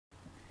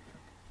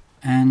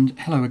And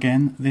hello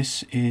again,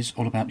 this is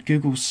all about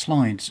Google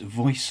Slides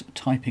voice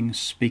typing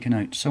speaker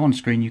notes. So on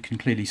screen you can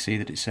clearly see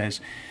that it says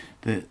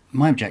that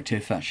my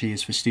objective actually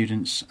is for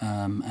students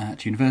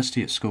at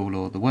university, at school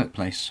or the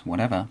workplace,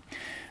 whatever,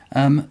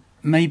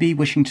 maybe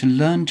wishing to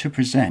learn to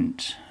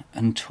present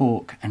and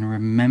talk and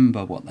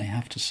remember what they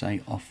have to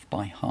say off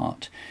by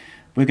heart.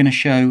 We're going to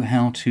show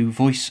how to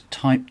voice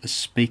type the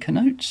speaker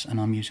notes,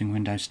 and I'm using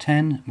Windows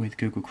 10 with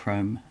Google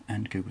Chrome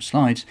and Google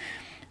Slides.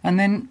 And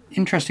then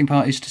interesting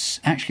part is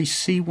to actually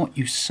see what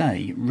you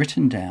say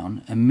written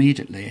down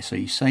immediately. So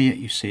you say it,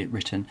 you see it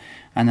written,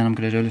 and then I'm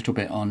going to do a little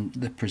bit on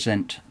the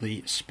present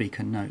the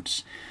speaker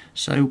notes.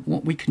 So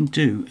what we can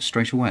do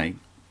straight away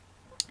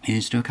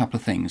is do a couple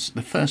of things.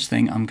 The first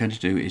thing I'm going to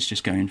do is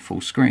just go in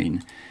full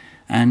screen.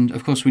 And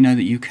of course we know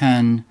that you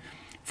can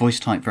voice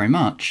type very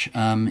much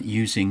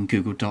using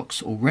Google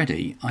Docs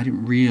already. I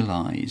didn't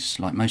realise,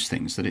 like most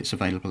things, that it's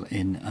available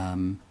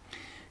in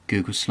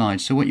Google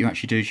Slides. So what you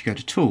actually do is you go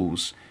to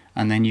Tools,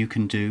 and then you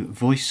can do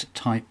Voice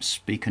Type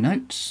Speaker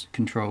Notes,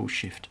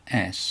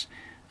 Control-Shift-S,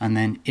 and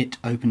then it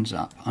opens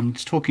up. I'm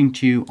talking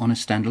to you on a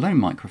standalone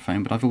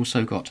microphone, but I've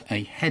also got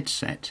a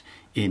headset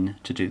in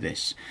to do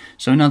this.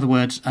 So in other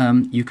words,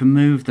 you can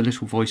move the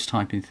little voice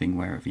typing thing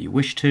wherever you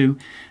wish to,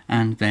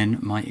 and then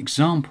my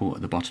example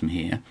at the bottom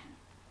here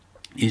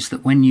is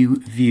that when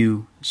you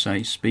view,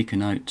 say, speaker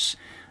notes,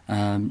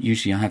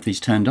 usually I have these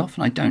turned off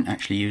and I don't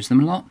actually use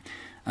them a lot.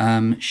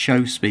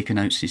 Show speaker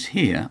notes is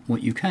here.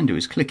 What you can do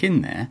is click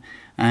in there,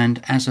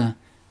 and as a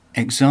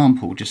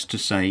example, just to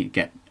say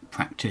get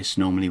practice,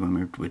 normally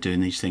when we're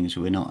doing these things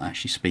we're not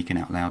actually speaking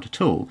out loud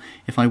at all.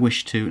 If I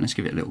wish to, let's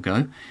give it a little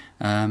go,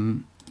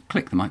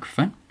 click the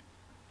microphone.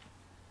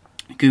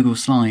 Google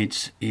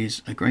Slides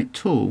is a great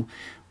tool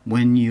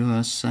when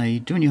you're, say,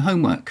 doing your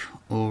homework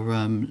or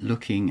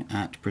looking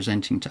at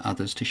presenting to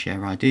others to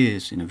share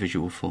ideas in a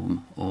visual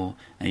form or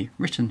a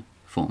written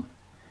form.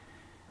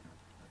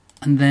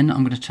 And then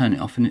I'm going to turn it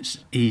off, and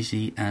it's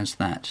easy as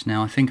that.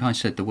 Now I think I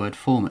said the word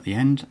form at the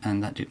end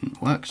and that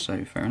didn't work,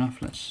 so fair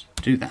enough, let's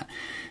do that.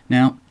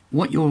 Now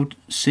what you'll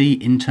see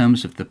in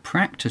terms of the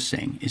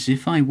practicing is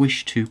if I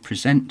wish to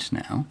present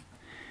now,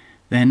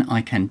 then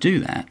I can do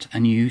that,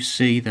 and you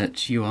see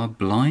that you are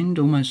blind,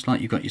 almost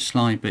like you've got your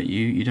slide but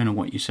you don't know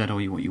what you said or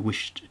what you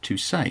wished to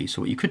say.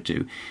 So what you could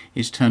do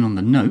is turn on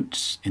the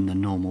notes in the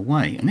normal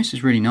way, and this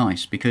is really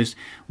nice because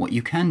what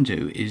you can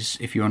do is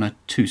if you're on a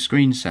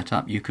two-screen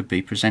setup you could be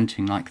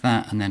presenting like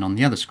that, and then on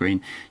the other screen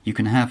you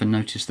can have, and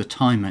notice the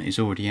timer is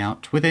already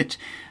out with it,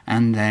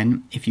 and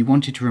then if you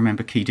wanted to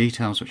remember key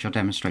details, which I'll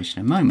demonstrate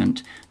in a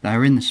moment,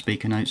 they're in the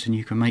speaker notes and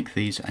you can make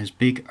these as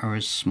big or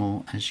as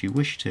small as you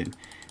wish to.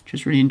 Which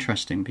is really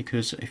interesting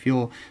because if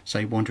you're,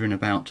 say, wandering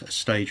about a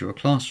stage or a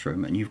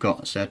classroom and you've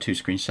got, say, a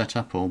two-screen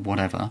setup or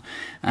whatever,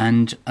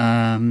 and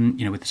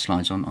you know, with the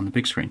slides on the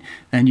big screen,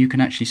 then you can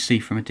actually see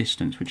from a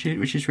distance, which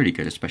is really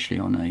good, especially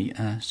on a.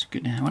 I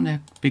wonder how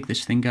big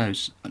this thing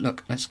goes.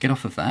 Look, let's get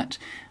off of that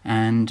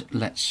and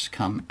let's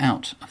come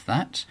out of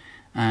that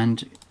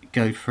and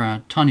go for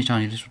a tiny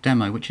little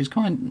demo, which is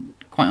quite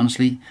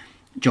honestly.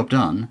 Job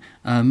done,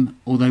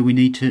 although we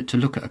need to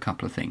look at a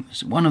couple of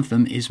things. One of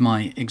them is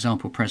my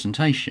example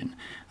presentation,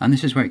 and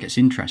this is where it gets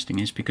interesting,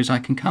 is because I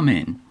can come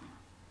in,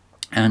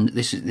 and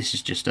this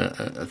is just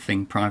a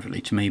thing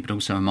privately to me, but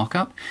also a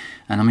mock-up,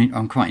 and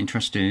I'm quite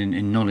interested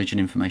in knowledge and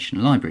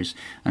information libraries,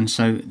 and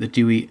so the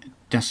Dewey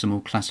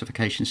Decimal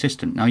Classification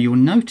System. Now you'll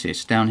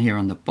notice down here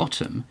on the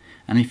bottom,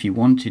 and if you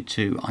wanted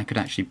to I could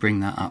actually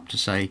bring that up to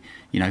say,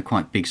 you know,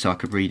 quite big so I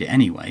could read it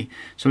anyway.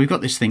 So we've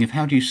got this thing of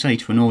how do you say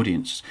to an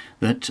audience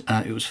that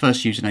it was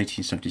first used in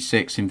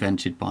 1876,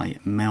 invented by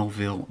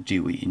Melville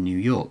Dewey in New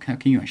York. How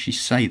can you actually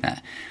say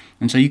that?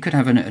 And so you could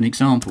have an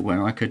example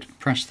where I could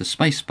press the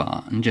space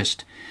bar and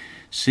just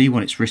see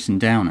what it's written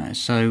down as.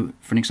 So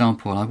for an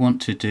example, I want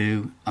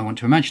to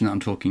imagine that I'm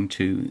talking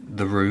to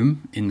the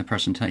room in the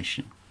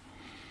presentation.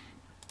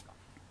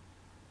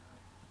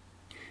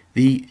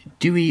 The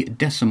Dewey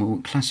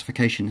Decimal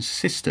Classification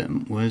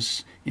System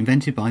was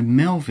invented by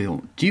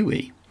Melville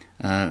Dewey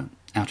out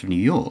of New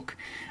York,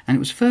 and it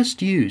was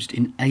first used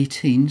in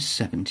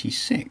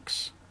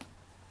 1876.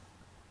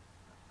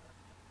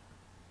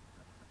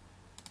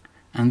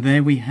 And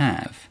there we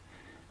have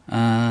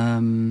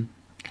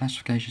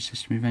classification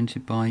system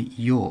invented by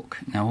York.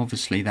 Now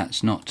obviously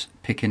that's not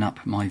picking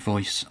up my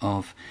voice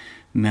of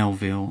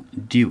Melville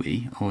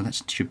Dewey, or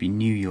that should be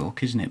New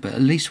York, isn't it? But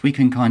at least we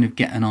can kind of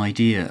get an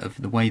idea of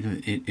the way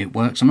that it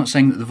works. I'm not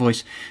saying that the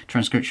voice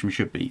transcription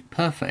should be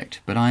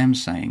perfect, but I am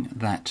saying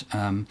that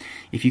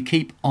if you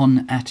keep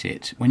on at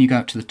it, when you go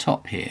up to the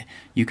top here,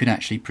 you could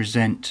actually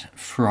present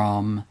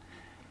from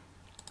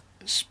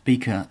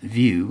speaker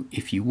view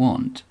if you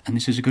want, and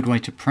this is a good way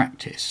to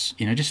practice,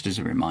 you know, just as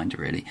a reminder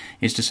really,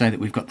 is to say that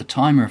we've got the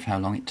timer of how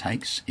long it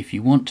takes if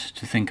you want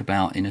to think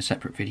about in a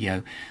separate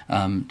video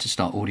to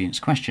start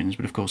audience questions,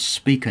 but of course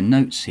speaker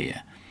notes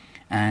here.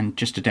 And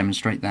just to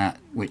demonstrate that,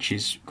 which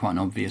is quite an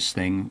obvious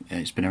thing,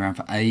 it's been around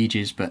for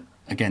ages, but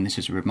again this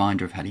is a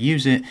reminder of how to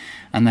use it,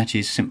 and that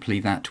is simply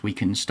that we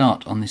can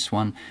start on this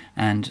one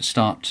and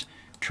start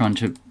trying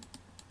to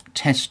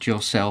test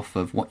yourself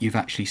of what you've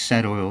actually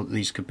said, or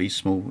these could be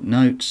small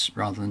notes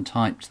rather than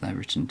typed. They're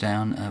written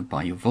down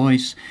by your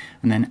voice,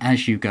 and then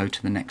as you go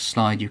to the next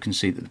slide you can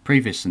see that the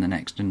previous and the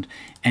next, and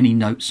any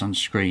notes on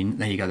screen,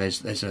 there you go,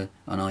 there's an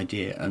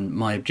idea. And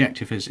my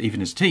objective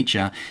even as a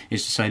teacher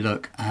is to say,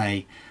 look,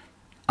 hey,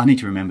 I need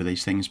to remember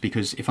these things,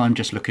 because if I'm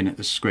just looking at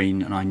the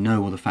screen and I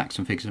know all the facts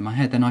and figures in my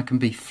head, then I can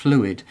be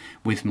fluid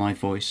with my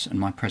voice and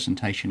my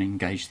presentation and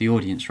engage the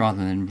audience, rather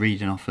than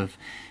reading off of,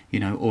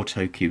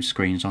 auto cue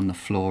screens on the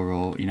floor,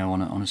 or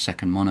on a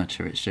second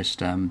monitor. It's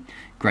just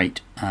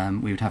great.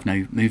 We would have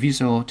no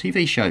movies or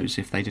TV shows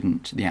if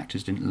the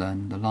actors didn't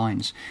learn the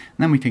lines.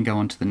 And then we can go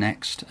on to the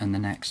next and the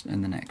next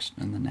and the next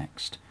and the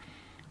next.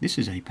 This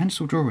is a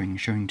pencil drawing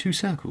showing 2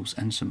 circles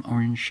and some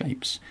orange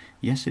shapes.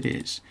 Yes, it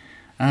is.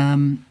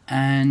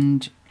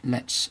 And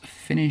let's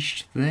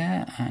finish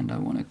there, and I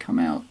want to come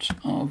out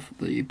of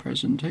the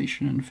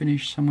presentation and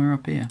finish somewhere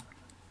up here.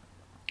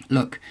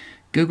 Look,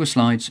 Google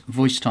Slides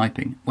voice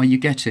typing, where you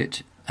get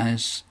it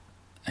as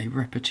a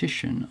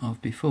repetition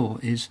of before,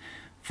 is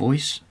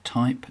voice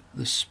type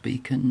the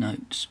speaker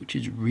notes, which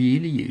is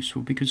really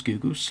useful because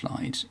Google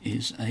Slides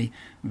is a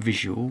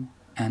visual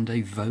and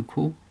a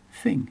vocal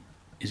thing,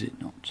 is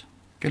it not?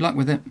 Good luck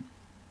with it.